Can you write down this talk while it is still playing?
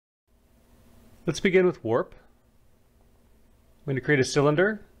Let's begin with warp. I'm going to create a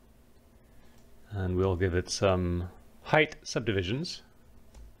cylinder, and we'll give it some height subdivisions.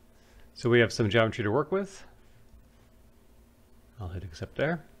 So we have some geometry to work with. I'll hit accept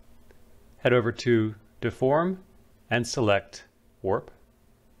there. Head over to deform and select warp.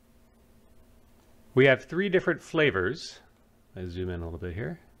 We have three different flavors. I zoom in a little bit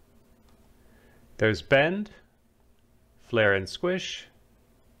here. There's bend, flare and squish,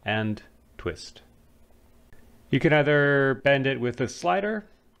 and twist. You can either bend it with a slider,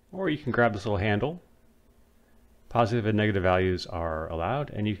 or you can grab this little handle. Positive and negative values are allowed,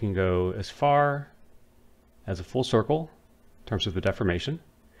 and you can go as far as a full circle in terms of the deformation.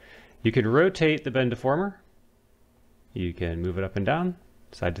 You can rotate the bend deformer. You can move it up and down,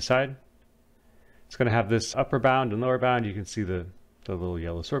 side to side. It's going to have this upper bound and lower bound. You can see the little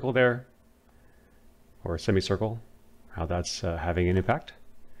yellow circle there, or a semicircle, how that's having an impact.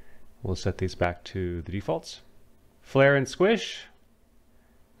 We'll set these back to the defaults. Flare and squish.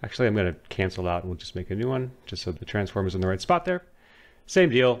 Actually, I'm going to cancel out and we'll just make a new one, just so the transform is in the right spot there. Same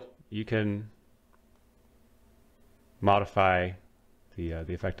deal. You can modify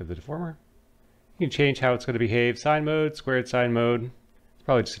the effect of the deformer. You can change how it's going to behave. Sine mode, squared sine mode. It's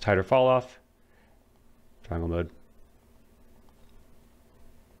probably just a tighter fall off. Triangle mode.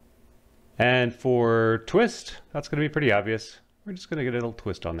 And for twist, that's going to be pretty obvious. We're just going to get a little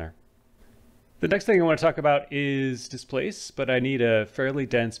twist on there. The next thing I want to talk about is displace, but I need a fairly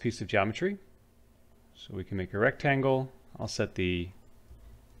dense piece of geometry. So we can make a rectangle. I'll set the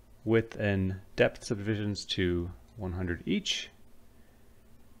width and depth subdivisions to 100 each.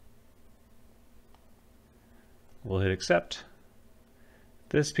 We'll hit accept.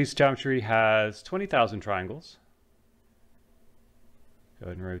 This piece of geometry has 20,000 triangles. Go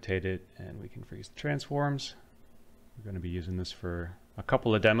ahead and rotate it, and we can freeze the transforms. We're going to be using this for a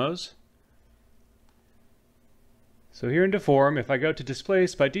couple of demos. So here in deform, if I go to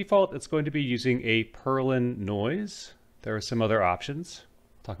displace, by default, it's going to be using a Perlin noise. There are some other options.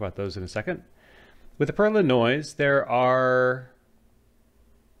 I'll talk about those in a second. With the Perlin noise, there are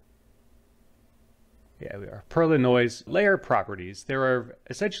Perlin noise layer properties. There are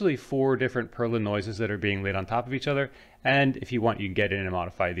essentially 4 different Perlin noises that are being laid on top of each other. And if you want, you can get in and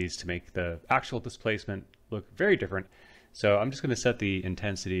modify these to make the actual displacement look very different. So I'm just going to set the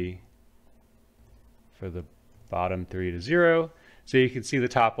intensity for the bottom 3 to 0. So you can see the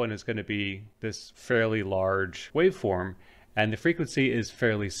top one is going to be this fairly large waveform, and the frequency is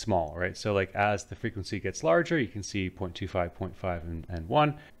fairly small, right? So like as the frequency gets larger, you can see 0.25, 0.5, and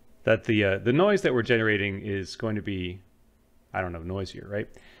 1. That the noise that we're generating is going to be, I don't know, noisier, right?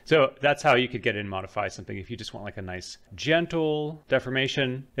 So that's how you could get in and modify something. If you just want like a nice gentle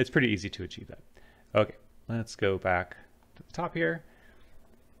deformation, it's pretty easy to achieve that. Okay, let's go back to the top here.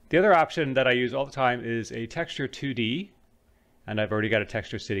 The other option that I use all the time is a texture 2D, and I've already got a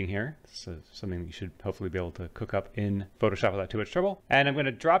texture sitting here. So something you should hopefully be able to cook up in Photoshop without too much trouble. And I'm going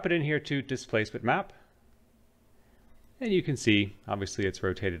to drop it in here to displacement map. And you can see, obviously it's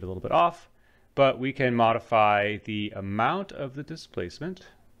rotated a little bit off, but we can modify the amount of the displacement,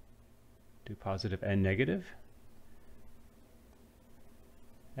 do positive and negative.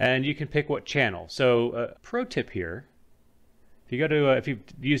 And you can pick what channel. So pro tip here, if you go to, if you've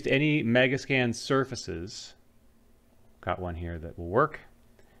used any Megascan surfaces, got one here that will work.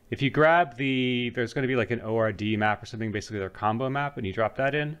 If you grab there's going to be like an ORD map or something, basically their combo map, and you drop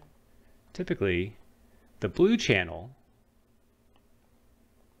that in, typically the blue channel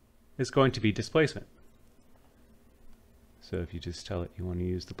is going to be displacement. So if you just tell it you want to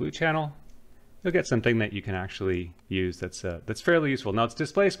use the blue channel, you'll get something that you can actually use that's fairly useful. Now it's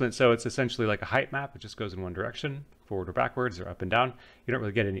displacement, so it's essentially like a height map. It just goes in one direction, forward or backwards or up and down. You don't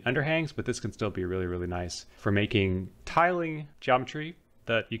really get any underhangs, but this can still be really, really nice for making tiling geometry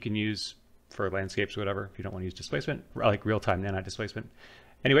that you can use for landscapes or whatever if you don't want to use displacement, like real-time nano-displacement.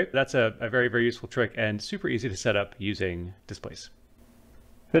 Anyway, that's a very, very useful trick and super easy to set up using displace.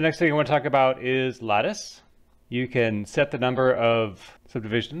 The next thing I want to talk about is lattice. You can set the number of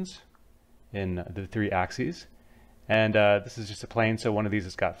subdivisions in the 3 axes. And this is just a plane, so one of these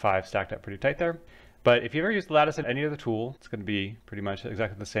has got 5 stacked up pretty tight there. But if you ever use the lattice in any other tool, it's going to be pretty much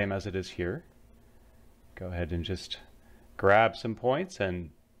exactly the same as it is here. Go ahead and just grab some points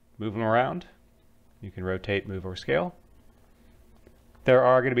and move them around. You can rotate, move, or scale. There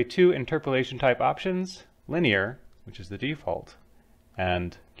are going to be 2 interpolation type options, linear, which is the default,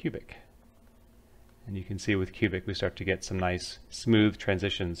 and cubic. And you can see with cubic we start to get some nice smooth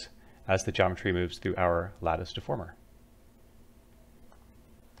transitions as the geometry moves through our lattice deformer.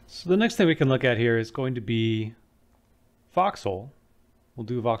 So the next thing we can look at here is going to be voxel. We'll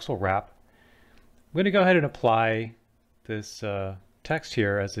do voxel wrap. I'm going to go ahead and apply this text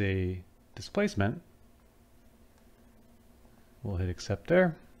here as a displacement. We'll hit accept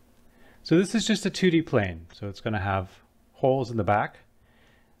there. So this is just a 2D plane, so it's going to have holes in the back.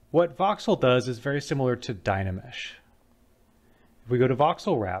 What voxel does is very similar to Dynamesh. If we go to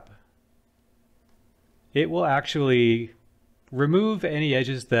voxel wrap, it will actually remove any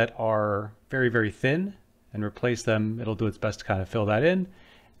edges that are very, very thin and replace them. It'll do its best to kind of fill that in.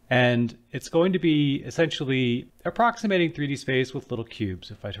 And it's going to be essentially approximating 3D space with little cubes.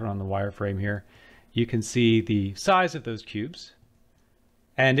 If I turn on the wireframe here, you can see the size of those cubes.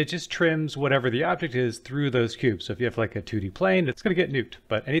 And it just trims whatever the object is through those cubes. So if you have like a 2D plane, it's going to get nuked.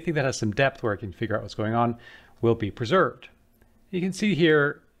 But anything that has some depth where it can figure out what's going on will be preserved. You can see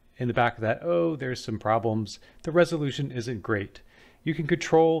here in the back of that, oh, there's some problems. The resolution isn't great. You can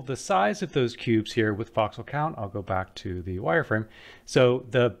control the size of those cubes here with voxel count. I'll go back to the wireframe. So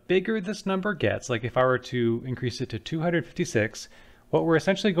the bigger this number gets, like if I were to increase it to 256, what we're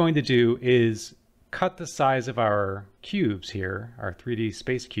essentially going to do is cut the size of our cubes here, our 3D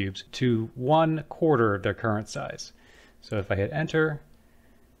space cubes, to 1/4 of their current size. So if I hit enter,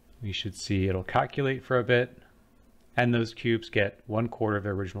 we should see it'll calculate for a bit, and those cubes get 1/4 of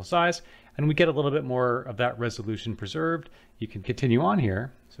their original size, and we get a little bit more of that resolution preserved. You can continue on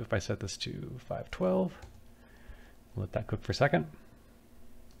here. So if I set this to 512, let that cook for a second.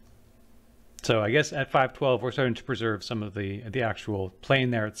 So I guess at 512, we're starting to preserve some of the actual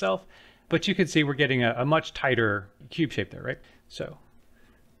plane there itself, but you can see we're getting a much tighter cube shape there, right? So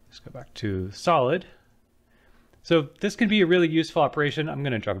let's go back to solid. So this can be a really useful operation. I'm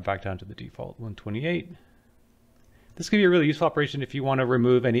going to drop it back down to the default 128. This can be a really useful operation if you want to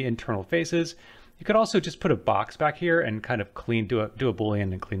remove any internal faces. You could also just put a box back here and kind of do a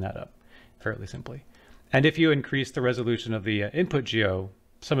Boolean and clean that up fairly simply. And if you increase the resolution of the input geo,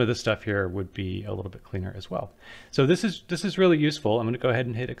 some of this stuff here would be a little bit cleaner as well. So this is really useful. I'm going to go ahead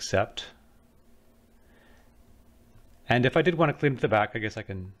and hit accept. And if I did want to clean up the back, I guess I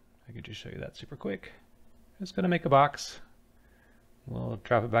can just show you that super quick. I'm just going to make a box. We'll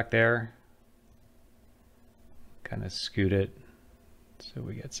drop it back there. Kind of scoot it so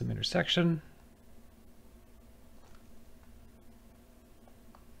we get some intersection.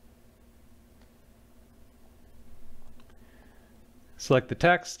 Select the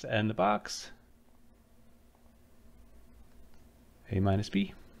text and the box. A minus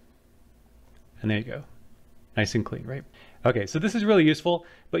B. And there you go. Nice and clean, right? Okay, so this is really useful,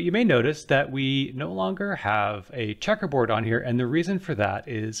 but you may notice that we no longer have a checkerboard on here, and the reason for that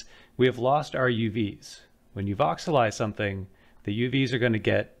is we have lost our UVs. When you voxelize something, the UVs are going to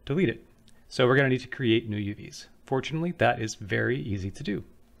get deleted. So we're going to need to create new UVs. Fortunately, that is very easy to do.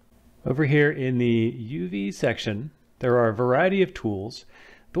 Over here in the UV section, there are a variety of tools.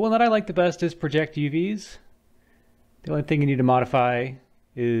 The one that I like the best is project UVs. The only thing you need to modify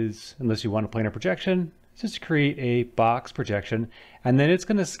is, unless you want a planar projection, is just create a box projection, and then it's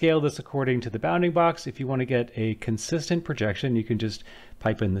going to scale this according to the bounding box. If you want to get a consistent projection, you can just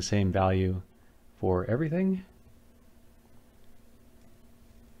pipe in the same value for everything.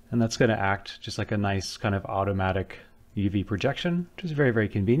 And that's going to act just like a nice kind of automatic UV projection, which is very, very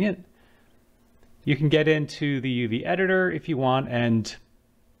convenient. You can get into the UV editor if you want and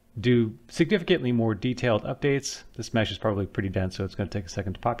do significantly more detailed updates. This mesh is probably pretty dense, so it's going to take a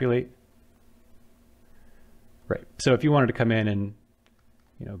second to populate. Right. So if you wanted to come in and,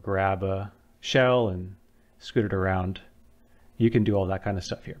 grab a shell and scoot it around, you can do all that kind of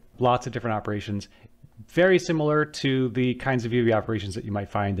stuff here. Lots of different operations, very similar to the kinds of UV operations that you might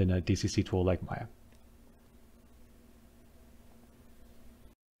find in a DCC tool like Maya.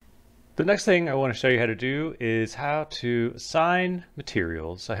 The next thing I want to show you how to do is how to assign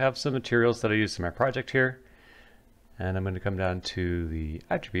materials. I have some materials that I use in my project here, and I'm going to come down to the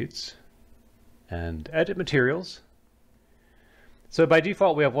attributes and edit materials. So by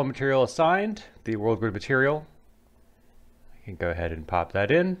default, we have one material assigned, the world grid material. I can go ahead and pop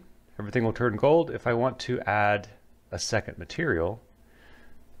that in. Everything will turn gold. If I want to add a second material,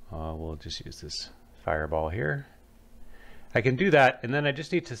 we'll just use this fireball here. I can do that, and then I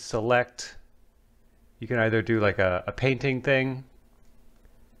just need to select. You can either do like a painting thing,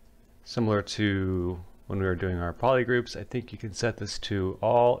 similar to when we were doing our poly groups. I think you can set this to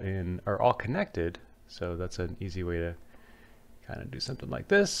all in or all connected. So that's an easy way to kind of do something like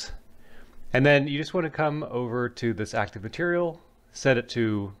this. And then you just want to come over to this active material, set it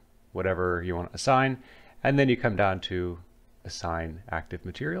to whatever you want to assign, and then you come down to assign active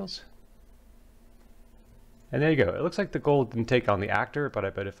materials. And there you go. It looks like the gold didn't take on the actor, but I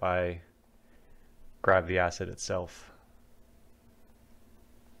bet if I grab the asset itself,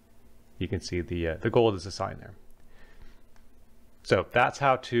 you can see the gold is a sign there. So that's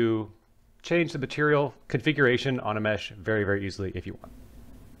how to change the material configuration on a mesh very, very easily if you want.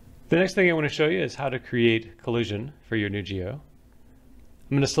 The next thing I want to show you is how to create collision for your new geo.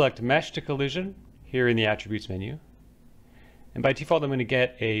 I'm going to select Mesh to Collision here in the Attributes menu. And by default, I'm going to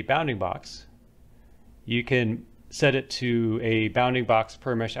get a bounding box. You can set it to a bounding box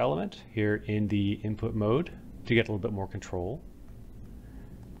per mesh element here in the input mode to get a little bit more control.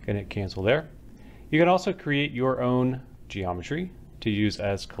 Going to cancel there. You can also create your own geometry to use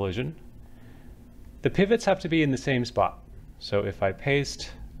as collision. The pivots have to be in the same spot. So if I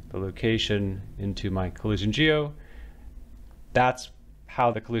paste the location into my collision geo, that's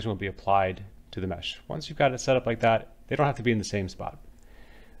how the collision will be applied to the mesh. Once you've got it set up like that, they don't have to be in the same spot.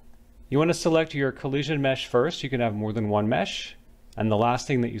 You want to select your collision mesh first. You can have more than one mesh. And the last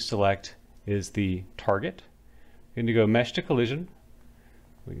thing that you select is the target. You're going to go Mesh to Collision.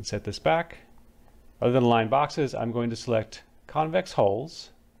 We can set this back. Other than line boxes, I'm going to select Convex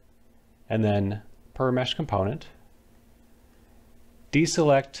Holes and then Per Mesh Component.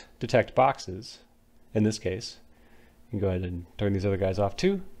 Deselect Detect Boxes in this case. You can go ahead and turn these other guys off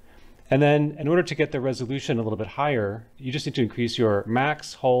too. And then in order to get the resolution a little bit higher, you just need to increase your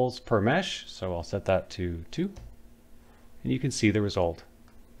max holes per mesh. So I'll set that to 2. And you can see the result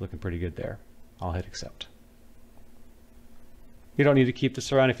looking pretty good there. I'll hit accept. You don't need to keep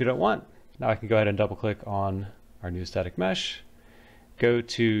this around if you don't want. Now I can go ahead and double click on our new static mesh, go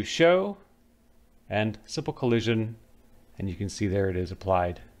to Show and Simple Collision, and you can see there it is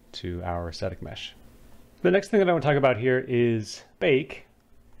applied to our static mesh. The next thing that I want to talk about here is bake.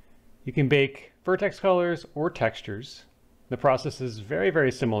 You can bake vertex colors or textures. The process is very,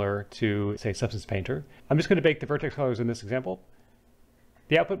 very similar to, say, Substance Painter. I'm just going to bake the vertex colors in this example.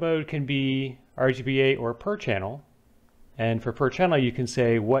 The output mode can be RGBA or per channel. And for per channel, you can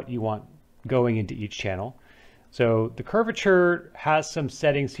say what you want going into each channel. So the curvature has some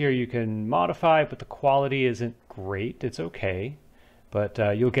settings here you can modify, but the quality isn't great. It's okay, but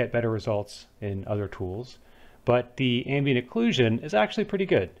you'll get better results in other tools. But the ambient occlusion is actually pretty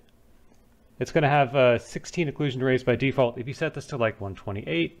good. It's going to have 16 occlusion rays by default. If you set this to like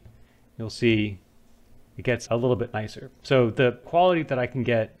 128, you'll see it gets a little bit nicer. So the quality that I can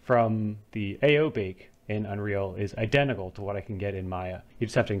get from the AO bake in Unreal is identical to what I can get in Maya. You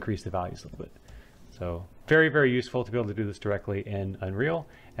just have to increase the values a little bit. So very, very useful to be able to do this directly in Unreal.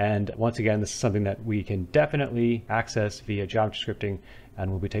 And once again, this is something that we can definitely access via geometry scripting, and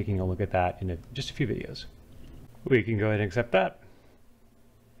we'll be taking a look at that in just a few videos. We can go ahead and accept that.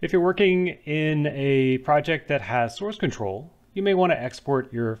 If you're working in a project that has source control, you may want to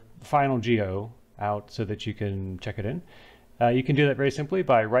export your final geo out so that you can check it in. You can do that very simply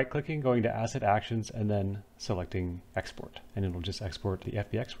by right-clicking, going to Asset Actions, and then selecting Export. And it'll just export the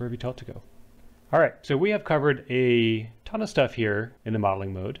FBX wherever you tell it to go. All right, so we have covered a ton of stuff here in the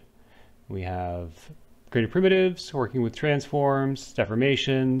modeling mode. We have created primitives, working with transforms,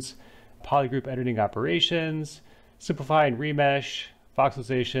 deformations, polygroup editing operations, simplify and remesh,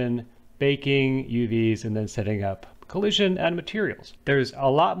 voxelization, baking, UVs, and then setting up collision and materials. There's a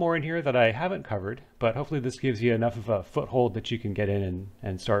lot more in here that I haven't covered, but hopefully this gives you enough of a foothold that you can get in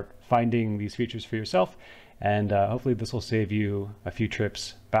and start finding these features for yourself. And hopefully this will save you a few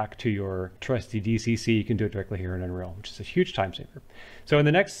trips back to your trusty DCC. You can do it directly here in Unreal, which is a huge time saver. So in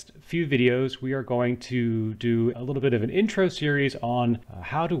the next few videos, we are going to do a little bit of an intro series on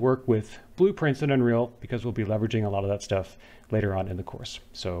how to work with blueprints in Unreal, because we'll be leveraging a lot of that stuff later on in the course.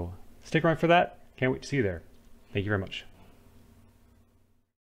 So stick around for that. Can't wait to see you there. Thank you very much.